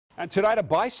And tonight, a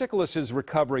bicyclist is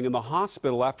recovering in the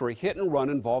hospital after a hit and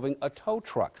run involving a tow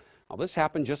truck. Now, this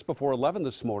happened just before 11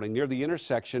 this morning near the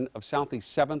intersection of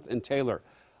Southeast 7th and Taylor.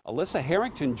 Alyssa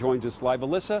Harrington joins us live.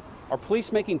 Alyssa, are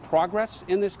police making progress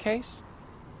in this case?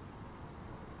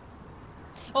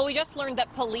 Well, we just learned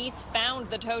that police found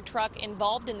the tow truck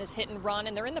involved in this hit and run,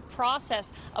 and they're in the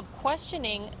process of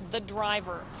questioning the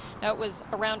driver. Now, it was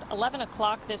around 11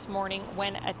 o'clock this morning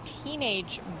when a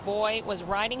teenage boy was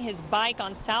riding his bike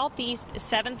on Southeast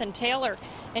 7th and Taylor,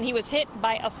 and he was hit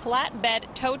by a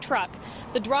flatbed tow truck.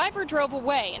 The driver drove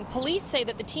away, and police say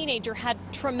that the teenager had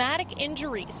traumatic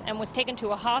injuries and was taken to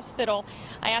a hospital.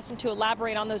 I asked him to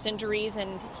elaborate on those injuries,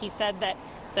 and he said that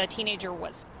the teenager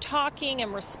was talking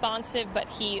and responsive, but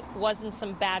he was in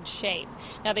some bad shape.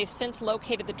 Now, they've since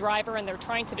located the driver, and they're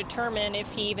trying to determine if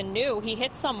he even knew he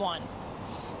hit someone.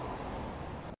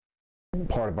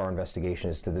 Part of our investigation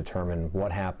is to determine what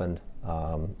happened,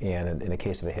 and in a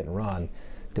case of a hit and run,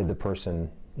 did the person,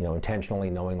 intentionally,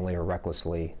 knowingly, or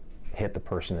recklessly hit the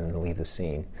person and leave the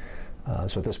scene.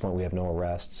 So at this point, we have no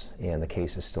arrests, and the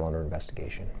case is still under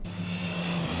investigation.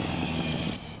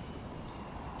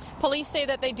 Police say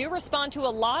that they do respond to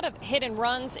a lot of hit and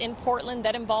runs in Portland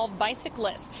that involve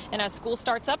bicyclists. And as school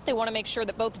starts up, they want to make sure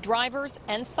that both drivers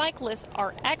and cyclists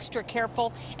are extra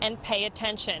careful and pay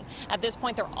attention. At this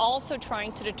point, they're also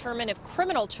trying to determine if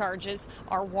criminal charges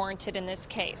are warranted in this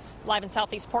case. Live in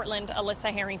Southeast Portland,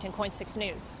 Alyssa Harrington, KOIN 6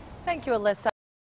 News. Thank you, Alyssa.